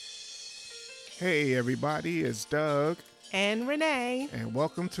Hey everybody, it's Doug And Renee. and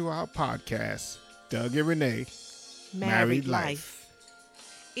welcome to our podcast, Doug and Renee, Married Life.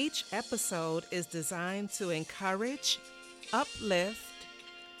 Each episode is designed to encourage, uplift,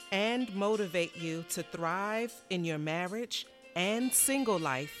 and motivate you to thrive in your marriage and single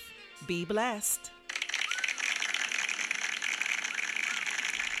life. Be blessed.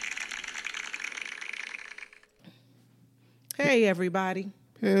 Hey everybody.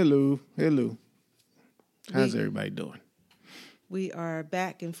 Hello. How's everybody doing? We are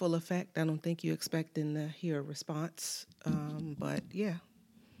back in full effect. I don't think you're expecting to hear a response. But yeah,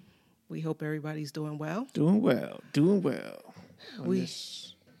 we hope everybody's doing well. Doing well.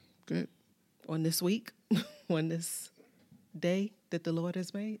 Good. On this week, on this day that the Lord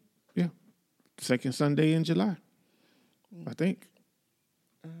has made. Yeah. Second Sunday in July, I think.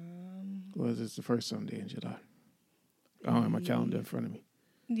 Or is it the first Sunday in July? I don't have my calendar in front of me.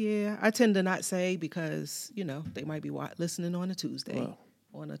 Yeah, I tend to not say because, they might be listening on a Tuesday,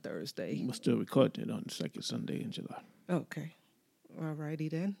 on a Thursday. We're still recording it on the second Sunday in July. Okay. All righty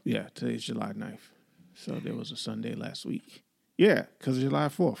then. Yeah, today's July 9th. So there was a Sunday last week. Yeah, because July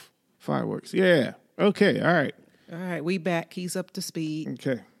 4th. Fireworks. Yeah. Okay, all right. All right, we back. He's up to speed.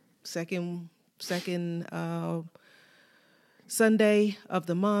 Okay. Second Sunday of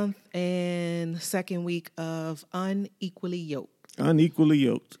the month and second week of Unequally Yoked. Unequally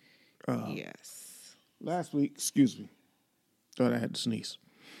Yoked. Yes. Last week, excuse me, thought I had to sneeze.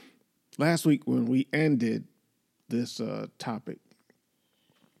 Last week when we ended this topic,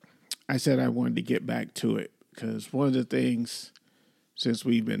 I said I wanted to get back to it because one of the things since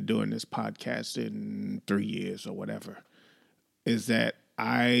we've been doing this podcast in 3 years or whatever is that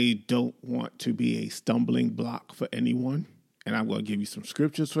I don't want to be a stumbling block for anyone. And I'm going to give you some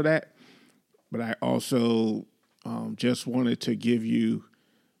scriptures for that. But I also just wanted to give you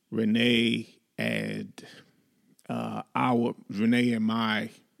Renee and our Doug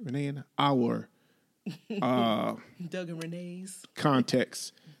and Renee's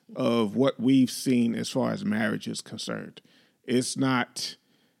context of what we've seen as far as marriage is concerned. It's not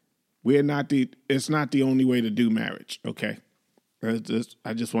the only way to do marriage. Okay. I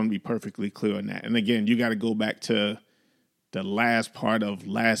just want to be perfectly clear on that. And again, you got to go back to the last part of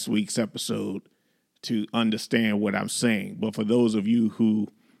last week's episode to understand what I'm saying. But for those of you who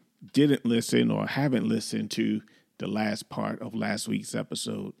didn't listen or haven't listened to the last part of last week's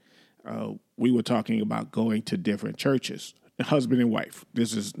episode, we were talking about going to different churches, husband and wife.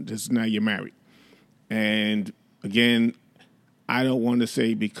 This is now you're married. And again, I don't want to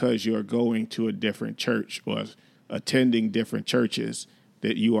say because you're going to a different church or attending different churches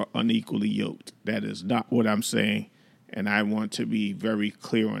that you are unequally yoked. That is not what I'm saying. And I want to be very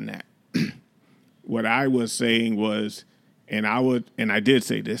clear on that. What I was saying was, and I did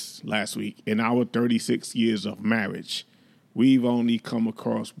say this last week, in our 36 years of marriage, we've only come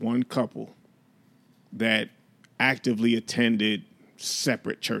across one couple that actively attended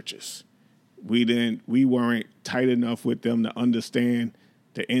separate churches. We weren't tight enough with them to understand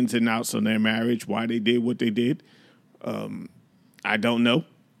the ins and outs of their marriage, why they did what they did. I don't know,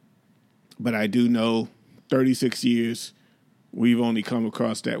 but I do know 36 years, we've only come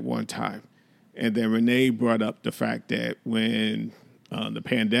across that one time. And then Renee brought up the fact that when the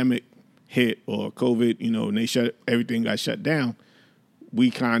pandemic hit or COVID, and everything got shut down, we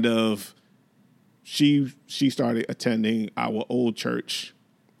she started attending our old church,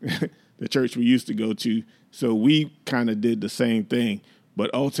 the church we used to go to. So we kind of did the same thing, but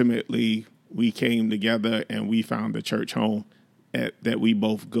ultimately we came together and we found the church home that we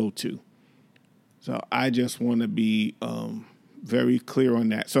both go to. So I just want to be very clear on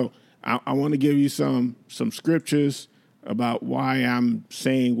that. So I want to give you some scriptures about why I'm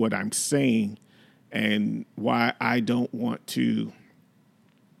saying what I'm saying and why I don't want to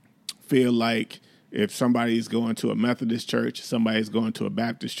feel like if somebody's going to a Methodist church, somebody's going to a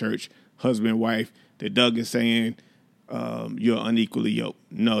Baptist church, husband, wife, that Doug is saying you're unequally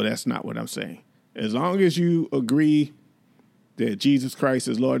yoked. No, that's not what I'm saying. As long as you agree that Jesus Christ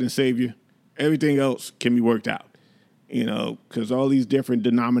is Lord and Savior, everything else can be worked out, because all these different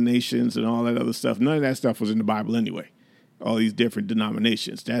denominations and all that other stuff, none of that stuff was in the Bible anyway. All these different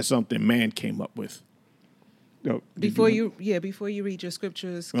denominations, that's something man came up with. Before you read your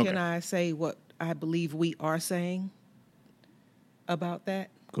scriptures, Okay. Can I say what I believe we are saying about that?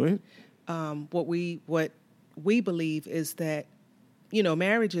 Go ahead. What we believe is that,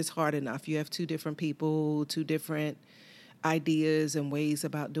 marriage is hard enough. You have two different people, two different ideas and ways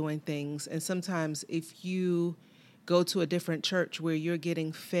about doing things. And sometimes if you go to a different church where you're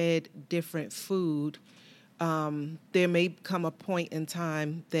getting fed different food, There may come a point in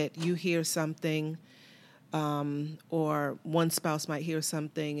time that you hear something, or one spouse might hear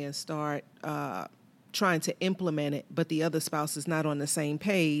something and start trying to implement it, but the other spouse is not on the same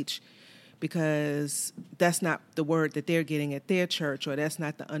page because that's not the word that they're getting at their church, or that's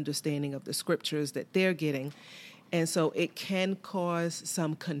not the understanding of the scriptures that they're getting. And so it can cause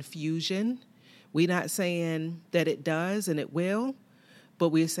some confusion. We're not saying that it does and it will, but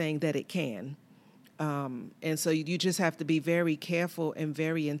we're saying that it can. And so you just have to be very careful and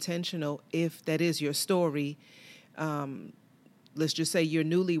very intentional if that is your story. Let's just say you're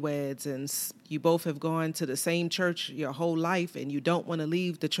newlyweds and you both have gone to the same church your whole life and you don't want to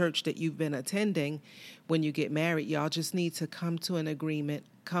leave the church that you've been attending when you get married. Y'all just need to come to an agreement,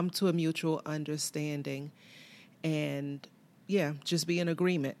 come to a mutual understanding, and just be in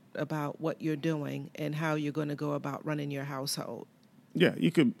agreement about what you're doing and how you're going to go about running your household. Yeah,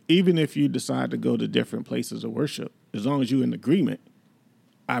 you could, even if you decide to go to different places of worship, as long as you're in agreement,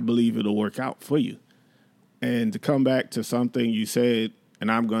 I believe it'll work out for you. And to come back to something you said,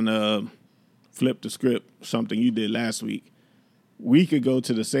 and I'm going to flip the script, something you did last week. We could go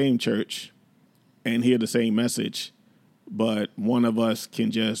to the same church and hear the same message, but one of us can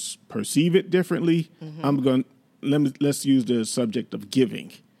just perceive it differently. Mm-hmm. Let's use the subject of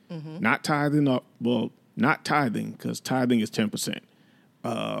giving, not tithing up. Well, not tithing, because tithing is 10%.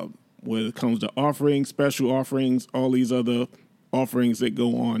 When it comes to offerings, special offerings, all these other offerings that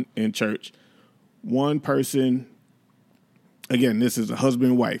go on in church, one person, again, this is a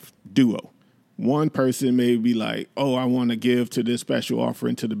husband-wife duo. One person may be like, oh, I want to give to this special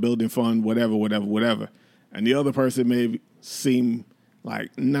offering to the building fund, whatever. And the other person may seem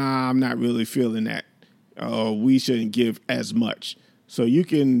like, nah, I'm not really feeling that. We shouldn't give as much. So you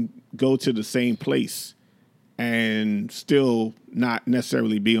can go to the same place and still not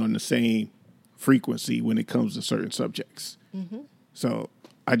necessarily be on the same frequency when it comes to certain subjects. Mm-hmm. So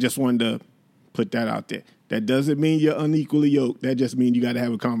I just wanted to put that out there. That doesn't mean you're unequally yoked. That just means you got to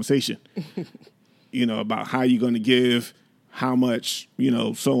have a conversation, about how you're going to give, how much,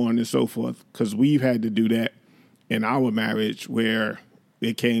 so on and so forth. Because we've had to do that in our marriage where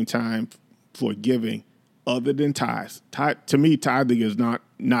it came time for giving other than tithes. To me, tithing is not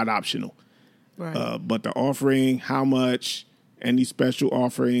optional. Right. But the offering, how much, any special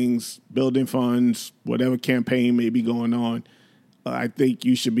offerings, building funds, whatever campaign may be going on, I think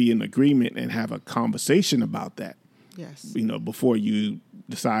you should be in agreement and have a conversation about that. Yes. Before you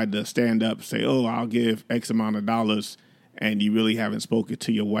decide to stand up and say, oh, I'll give X amount of dollars, and you really haven't spoken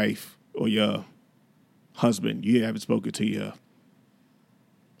to your wife or your husband. You haven't spoken to your,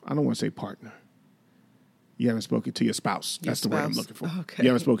 I don't want to say partner. You haven't spoken to your spouse. That's the word I'm looking for. Okay. You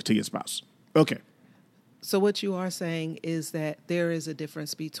haven't spoken to your spouse. Okay. So what you are saying is that there is a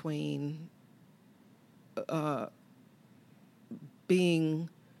difference between being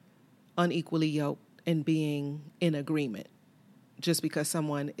unequally yoked and being in agreement. Just because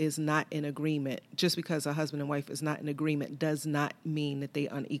someone is not in agreement, just because a husband and wife is not in agreement does not mean that they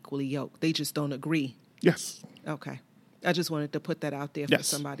unequally yoked. They just don't agree. Yes. Okay. I just wanted to put that out there for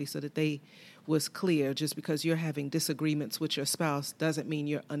somebody so that they was clear. Just because you're having disagreements with your spouse doesn't mean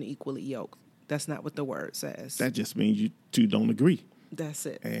you're unequally yoked. That's not what the word says. That just means you two don't agree. That's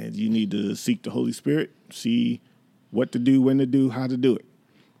it. And you need to seek the Holy Spirit, see what to do, when to do, how to do it.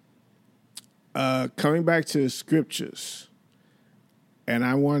 Coming back to the scriptures, and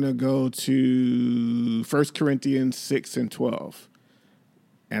I want to go to 1 Corinthians 6 and 12.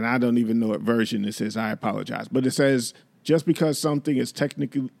 And I don't even know what version this is. I apologize. But it says, just because something is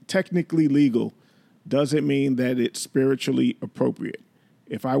technically legal doesn't mean that it's spiritually appropriate.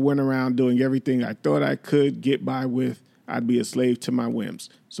 If I went around doing everything I thought I could get by with, I'd be a slave to my whims.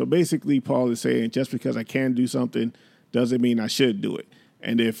 So basically, Paul is saying just because I can do something doesn't mean I should do it.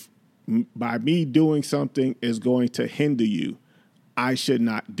 And if by me doing something is going to hinder you, I should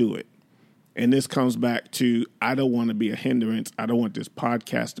not do it. And this comes back to, I don't want to be a hindrance. I don't want this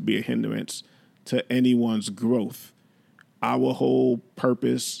podcast to be a hindrance to anyone's growth. Our whole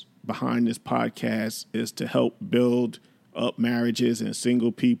purpose behind this podcast is to help build up marriages and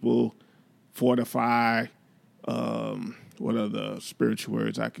single people, fortify, what are the spiritual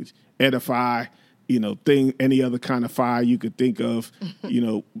words I could, edify, any other kind of fire you could think of.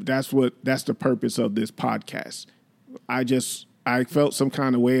 That's the purpose of this podcast. I felt some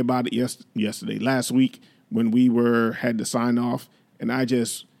kind of way about it last week when we had to sign off. And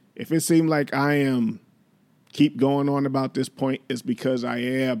if it seemed like I am keep going on about this point, it's because I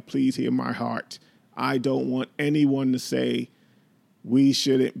am. Please hear my heart. I don't want anyone to say we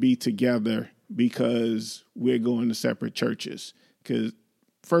shouldn't be together because we're going to separate churches. Because,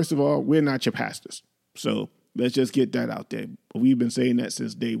 first of all, we're not your pastors. So let's just get that out there. We've been saying that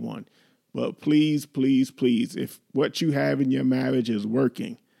since day one. But please, please, please, if what you have in your marriage is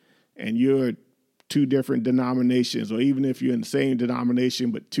working and you're two different denominations, or even if you're in the same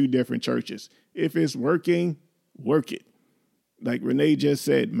denomination but two different churches, if it's working, work it. Like Renee just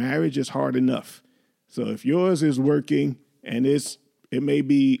said, marriage is hard enough. So if yours is working and it may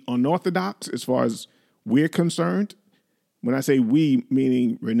be unorthodox as far as we're concerned, when I say we,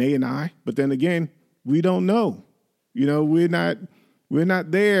 meaning Renee and I, but then again, we don't know. We're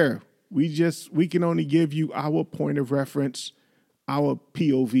not there. We can only give you our point of reference, our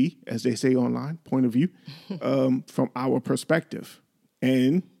POV, as they say online, point of view, from our perspective.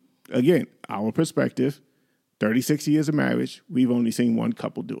 And again, our perspective, 36 years of marriage, we've only seen one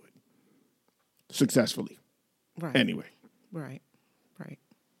couple do it successfully. Right. Anyway. Right.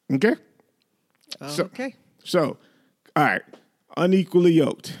 Okay? Okay. So, all right, unequally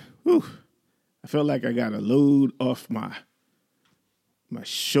yoked. Whew. I feel like I got a load off my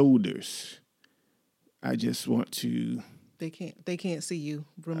shoulders. I just want to. They can't see you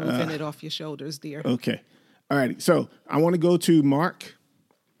removing it off your shoulders, dear. Okay. All righty. So I want to go to Mark,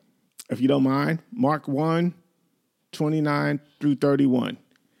 if you don't mind. Mark 1, 29 through 31.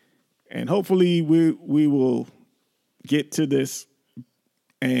 And hopefully we will get to this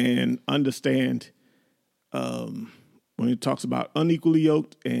and understand when it talks about unequally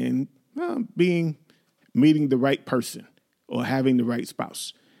yoked and meeting the right person or having the right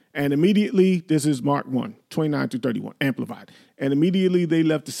spouse. And immediately, this is Mark 1, 29 through 31, amplified. And immediately they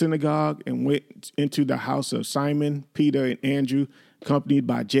left the synagogue and went into the house of Simon, Peter, and Andrew, accompanied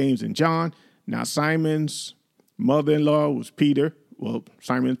by James and John. Now Simon's mother-in-law was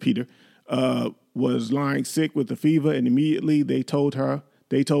Simon Peter, was lying sick with a fever, and immediately they told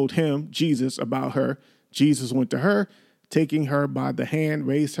him, Jesus, about her. Jesus went to her, taking her by the hand,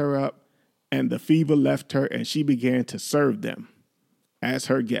 raised her up, and the fever left her, and she began to serve them as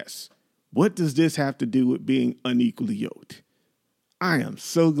her guests. What does this have to do with being unequally yoked? I am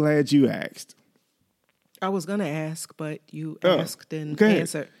so glad you asked. I was going to ask, but you asked and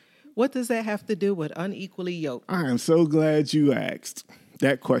answered. What does that have to do with unequally yoked? I am so glad you asked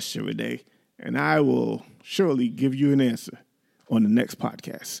that question, Renee, and I will surely give you an answer on the next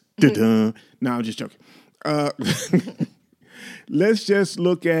podcast. No, I'm just joking. Let's just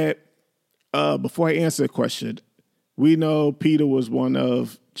look at, before I answer the question, we know Peter was one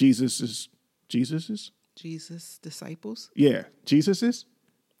of Jesus's disciples? Yeah, Jesus's?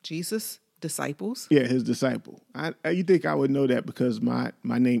 Jesus' disciples? Yeah, his disciple. You think I would know that because my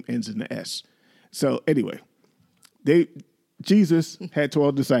name ends in the S. So anyway, Jesus had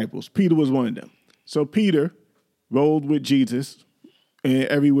 12 disciples. Peter was one of them. So Peter rolled with Jesus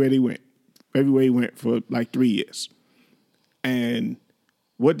everywhere he went for like 3 years. And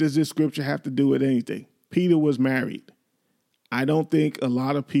what does this scripture have to do with anything? Peter was married. I don't think a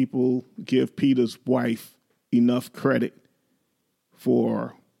lot of people give Peter's wife enough credit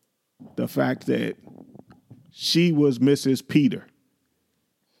for the fact that she was Mrs. Peter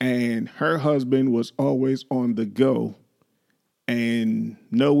and her husband was always on the go. And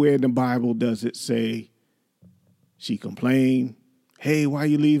nowhere in the Bible does it say she complained. Hey, why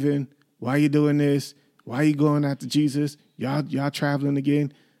you leaving? Why you doing this? Why you going after Jesus? Y'all traveling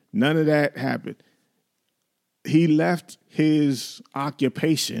again? None of that happened. He left his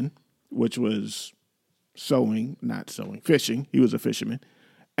occupation, which was fishing. He was a fisherman,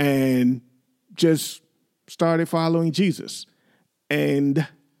 and just started following Jesus. And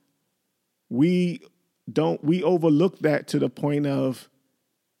we overlook that to the point of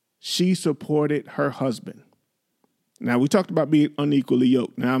she supported her husband. Now, we talked about being unequally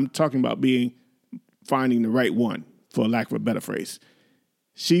yoked. Now I'm talking about finding the right one, for lack of a better phrase.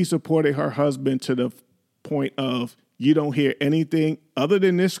 She supported her husband to the point of, you don't hear anything other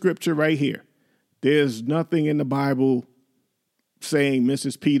than this scripture right here. There's nothing in the Bible saying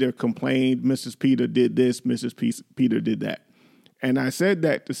Mrs. Peter complained, Mrs. Peter did this, Mrs. Peter did that. And I said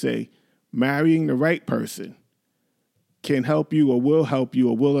that to say, marrying the right person can help you or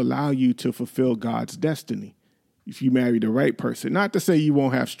will allow you to fulfill God's destiny. If you marry the right person, not to say you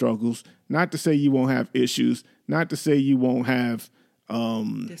won't have struggles, not to say you won't have issues, not to say you won't have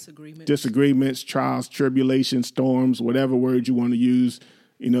disagreements, trials, tribulations, storms, whatever word you want to use.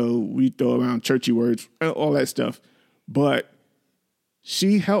 We throw around churchy words, all that stuff. But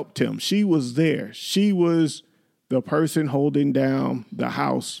she helped him. She was there. She was the person holding down the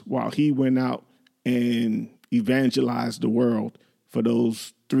house while he went out and evangelized the world for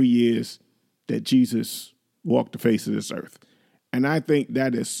those 3 years that Jesus walked the face of this earth. And I think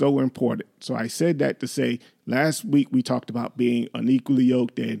that is so important. So I said that to say, last week we talked about being unequally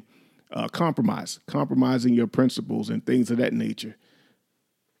yoked, and compromising your principles and things of that nature.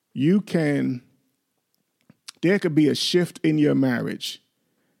 There could be a shift in your marriage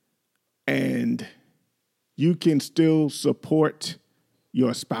and you can still support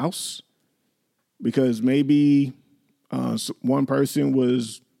your spouse because maybe one person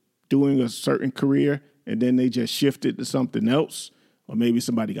was doing a certain career and then they just shifted to something else, or maybe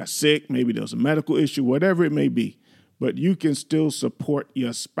somebody got sick, maybe there was a medical issue, whatever it may be. But you can still support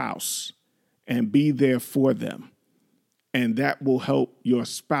your spouse and be there for them. And that will help your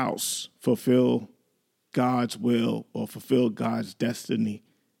spouse fulfill God's will or fulfill God's destiny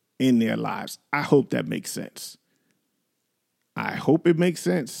in their lives. I hope that makes sense. I hope it makes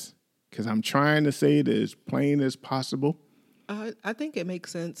sense because I'm trying to say it as plain as possible. I think it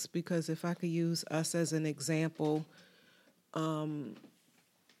makes sense because if I could use us as an example,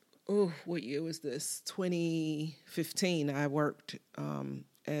 what year was this? 2015, I worked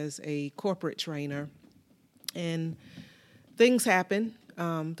as a corporate trainer and things happen.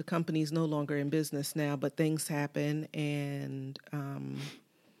 The company's no longer in business now, but things happen and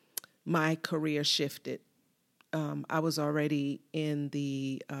my career shifted. I was already in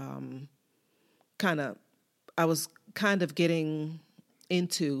the I was kind of getting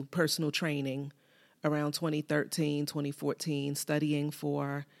into personal training around 2013, 2014, studying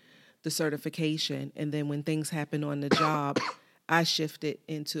for the certification. And then when things happened on the job, I shifted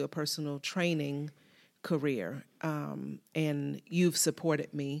into a personal training career. And you've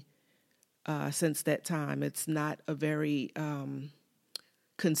supported me since that time. It's not a very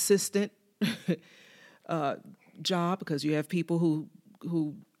consistent job because you have people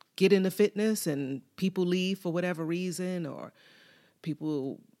who get into fitness and people leave for whatever reason, or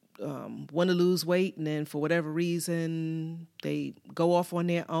people want to lose weight and then for whatever reason they go off on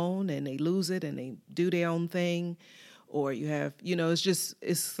their own and they lose it and they do their own thing, or you have,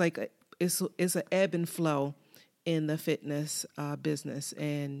 it's like it's an ebb and flow in the fitness business,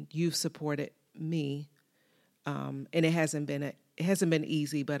 and you've supported me, and it hasn't been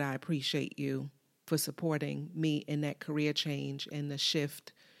easy, but I appreciate you for supporting me in that career change and the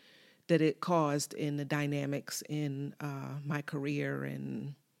shift that it caused in the dynamics in my career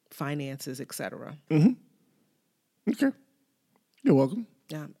and finances, etc. Mm-hmm. Okay. You're welcome.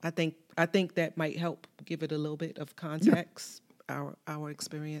 Yeah, I think that might help give it a little bit of context, our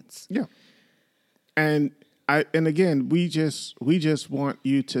experience. Yeah. And again, we just want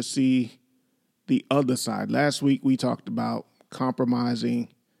you to see the other side. Last week we talked about compromising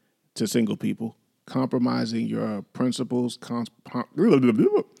to single people, compromising your principles,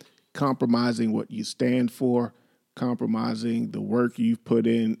 compromising what you stand for, compromising the work you've put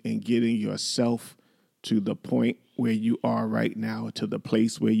in and getting yourself to the point where you are right now, to the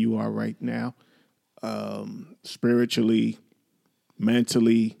place where you are right now, spiritually,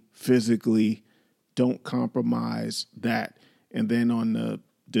 mentally, physically. Don't compromise that. And then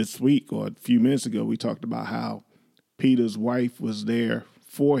this week or a few minutes ago, we talked about how Peter's wife was there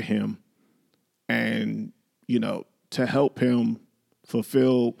for him and, to help him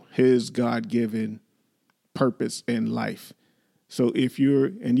fulfill his God-given purpose in life. So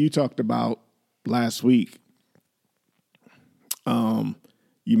you talked about last week,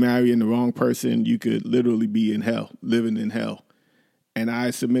 you marrying the wrong person, you could literally be in hell, living in hell. And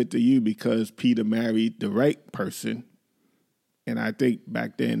I submit to you, because Peter married the right person, and I think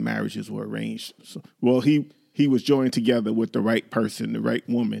back then marriages were arranged. So, he was joined together with the right person, the right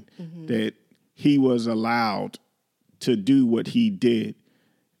woman, that he was allowed to do what he did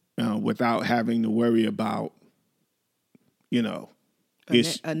without having to worry about,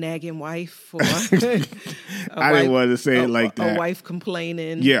 a nagging wife, or I didn't want to say it like that. A wife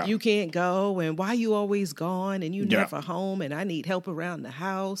complaining, you can't go, and why you always gone, and you never home, and I need help around the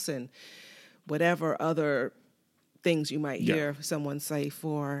house, and whatever other things you might hear someone say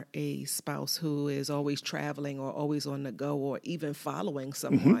for a spouse who is always traveling or always on the go or even following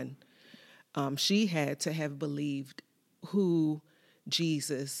someone. She had to have believed who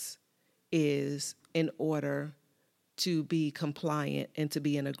Jesus is in order to be compliant and to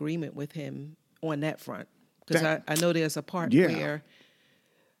be in agreement with him on that front. Because I know there's a part where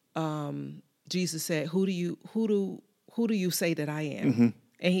Jesus said, who do you say that I am?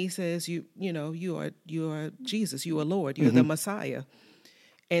 And he says, you are Jesus, you are Lord, you're the Messiah.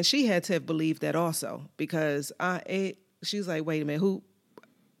 And she had to have believed that also, because she's like, wait a minute,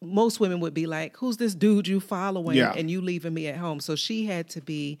 most women would be like, who's this dude you following and you leaving me at home? So she had to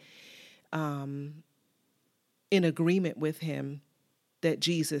be in agreement with him that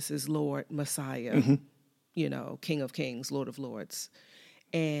Jesus is Lord, Messiah, King of Kings, Lord of Lords.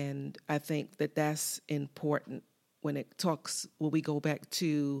 And I think that that's important when we go back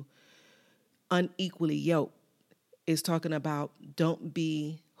to unequally yoked is talking about don't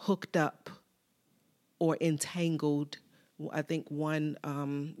be hooked up or entangled. I think one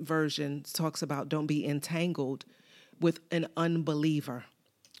version talks about don't be entangled with an unbeliever.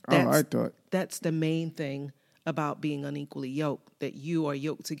 That's the main thing about being unequally yoked, that you are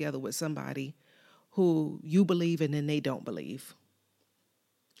yoked together with somebody who you believe in and they don't believe.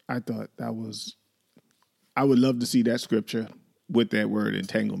 I thought that was, I would love to see that scripture with that word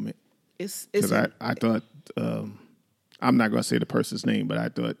entanglement. Because I thought, I'm not going to say the person's name, but I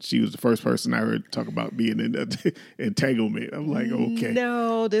thought she was the first person I heard talk about being in the entanglement. I'm like, okay.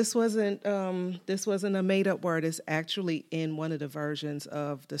 No, this wasn't a made up word. It's actually in one of the versions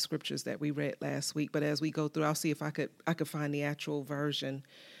of the scriptures that we read last week. But as we go through, I'll see if I could find the actual version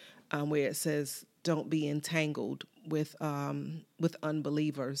where it says, don't be entangled with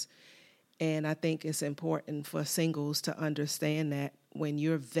unbelievers. And I think it's important for singles to understand that when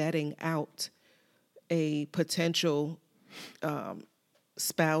you're vetting out a potential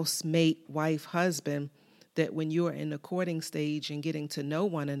spouse, mate, wife, husband, that when you're in the courting stage and getting to know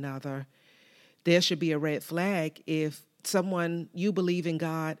one another, there should be a red flag if someone, you believe in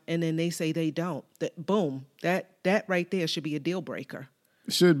God and then they say they don't. That boom, that right there should be a deal breaker.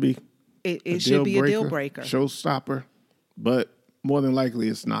 It should be. It should be a deal breaker. Showstopper, but more than likely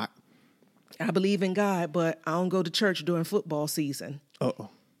it's not. I believe in God, but I don't go to church during football season. Uh-oh.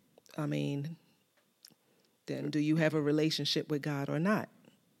 I mean, then do you have a relationship with God or not?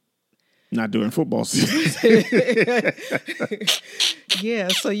 Not during football season. Yeah,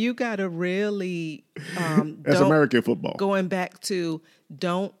 so you got to really... That's American football. Going back to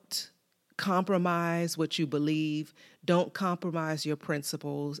don't compromise what you believe. Don't compromise your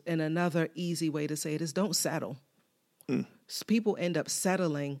principles. And another easy way to say it is don't settle. So people end up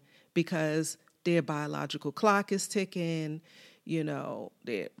settling because their biological clock is ticking. You know,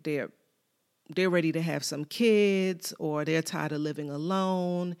 they're ready to have some kids, or they're tired of living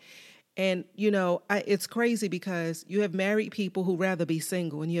alone. And, you know, it's crazy because you have married people who rather be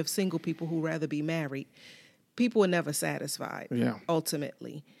single and you have single people who rather be married. People are never satisfied,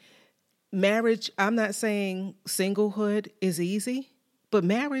 ultimately. Marriage, I'm not saying singlehood is easy, but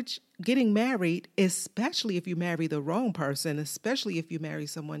getting married, especially if you marry the wrong person, especially if you marry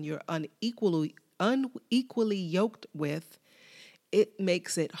someone you're unequally yoked with, it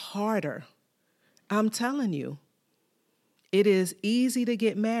makes it harder. I'm telling you, it is easy to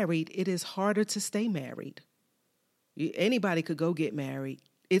get married. It is harder to stay married. Anybody could go get married.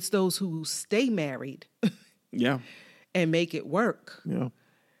 It's those who stay married and make it work. Yeah.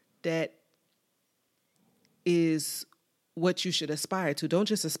 That is what you should aspire to. Don't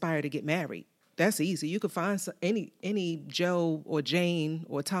just aspire to get married. That's easy. You could find any Joe or Jane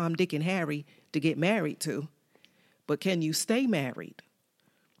or Tom, Dick, and Harry to get married to. But can you stay married?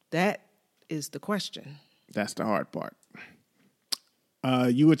 That is the question. That's the hard part.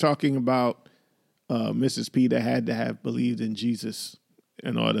 You were talking about Mrs. P that had to have believed in Jesus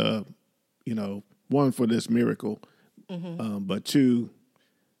in order, one, for this miracle, but two,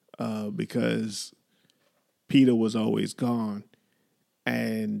 because Peter was always gone.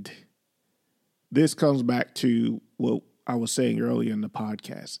 And this comes back to what I was saying earlier in the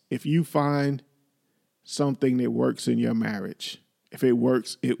podcast. If you find something that works in your marriage, if it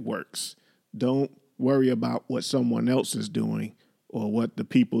works, it works. Don't worry about what someone else is doing or what the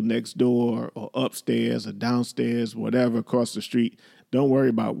people next door or upstairs or downstairs, whatever, across the street. Don't worry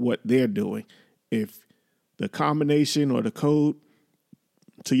about what they're doing. If the combination or the code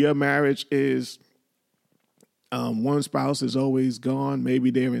to your marriage is one spouse is always gone,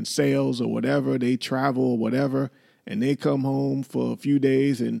 maybe they're in sales or whatever, they travel or whatever, and they come home for a few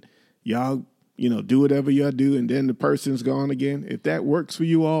days and y'all, do whatever y'all do, and then the person's gone again. If that works for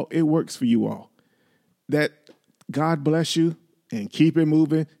you all, it works for you all. That God bless you and keep it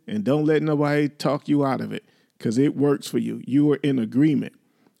moving and don't let nobody talk you out of it because it works for you. You are in agreement.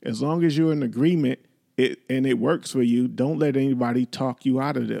 As long as you're in agreement and it works for you, don't let anybody talk you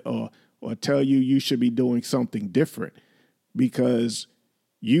out of it or tell you should be doing something different, because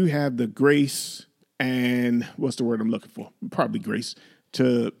you have the grace and what's the word I'm looking for? Probably grace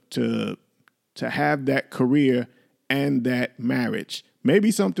to have that career and that marriage.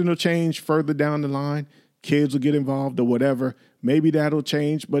 Maybe something will change further down the line. Kids will get involved or whatever. Maybe that'll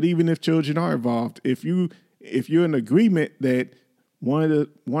change. But even if children are involved, if you're in agreement that one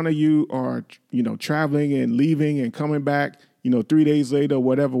of you are, traveling and leaving and coming back, 3 days later,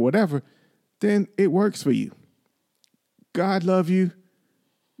 whatever, then it works for you. God love you.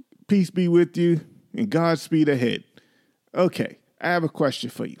 Peace be with you. And Godspeed ahead. Okay. I have a question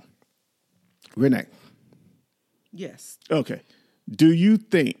for you. Renee. Yes. Okay. Do you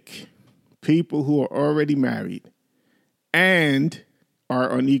think people who are already married and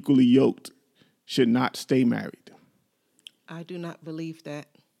are unequally yoked should not stay married? I do not believe that,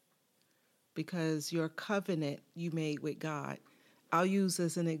 because your covenant you made with God. I'll use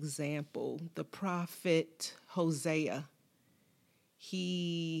as an example the prophet Hosea.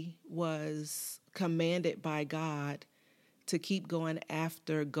 He was commanded by God to keep going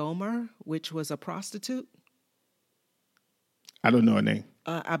after Gomer, which was a prostitute. I don't know her name.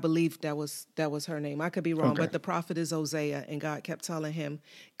 I believe that was her name. I could be wrong, Okay. but the prophet is Hosea, and God kept telling him,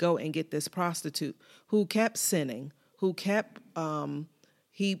 go and get this prostitute who kept sinning, who kept,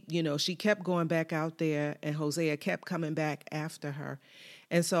 she kept going back out there, and Hosea kept coming back after her.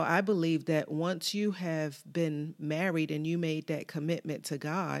 And so I believe that once you have been married and you made that commitment to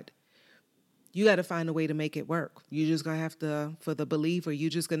God, you got to find a way to make it work. You're just going to have to, for the believer, you're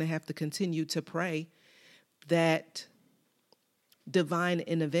just going to have to continue to pray that divine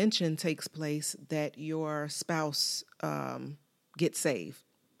intervention takes place, that your spouse gets saved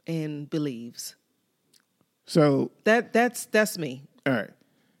and believes. So that's me. all right.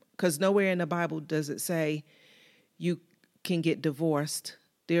 Because nowhere in the Bible does it say you can get divorced.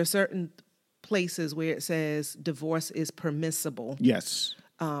 There are certain places where it says divorce is permissible. Yes.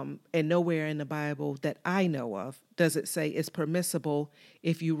 And nowhere in the Bible that I know of does it say it's permissible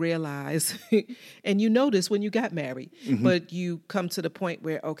if you realize, and you notice when you got married, but you come to the point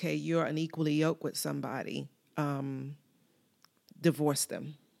where, okay, you're unequally yoked with somebody, divorce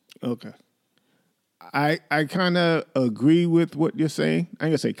them. Okay. I kind of agree with what you're saying. I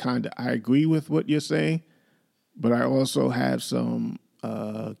ain't gonna say kind of. I agree with what you're saying, but I also have some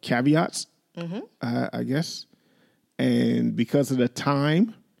caveats, I guess. And because of the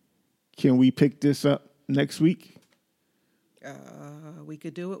time, can we pick this up next week? We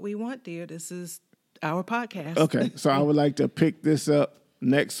could do what we want, dear. This is our podcast. Okay, so I would like to pick this up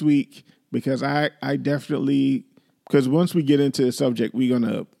next week because I definitely, because once we get into the subject, we're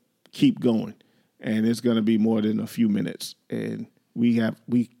going to keep going. And it's going to be more than a few minutes. And we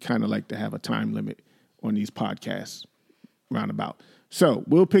kind of like to have a time limit on these podcasts roundabout. So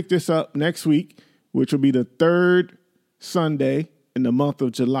we'll pick this up next week, which will be the third Sunday in the month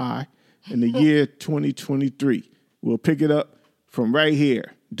of July in the year 2023. We'll pick it up from right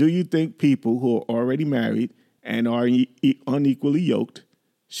here. Do you think people who are already married and are unequally yoked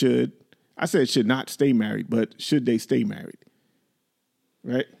should not stay married, but should they stay married?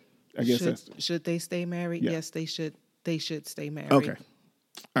 Right? I guess should they stay married? Yeah. Yes, they should. They should stay married. Okay.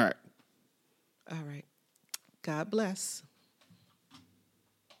 All right. All right. God bless.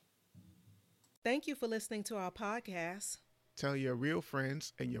 Thank you for listening to our podcast. Tell your real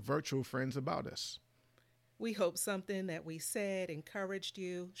friends and your virtual friends about us. We hope something that we said encouraged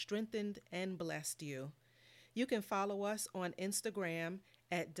you, strengthened, and blessed you. You can follow us on Instagram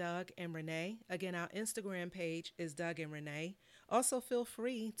at Doug and Renee. Again, our Instagram page is Doug and Renee. Also, feel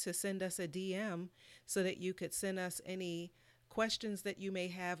free to send us a DM so that you could send us any questions that you may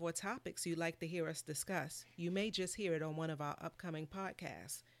have or topics you'd like to hear us discuss. You may just hear it on one of our upcoming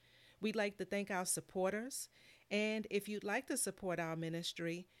podcasts. We'd like to thank our supporters. And if you'd like to support our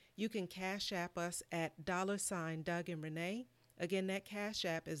ministry, you can Cash App us at $ Doug and Renee. Again, that Cash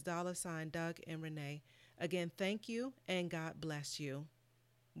App is $ Doug and Renee. Again, thank you and God bless you.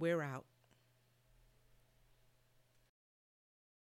 We're out.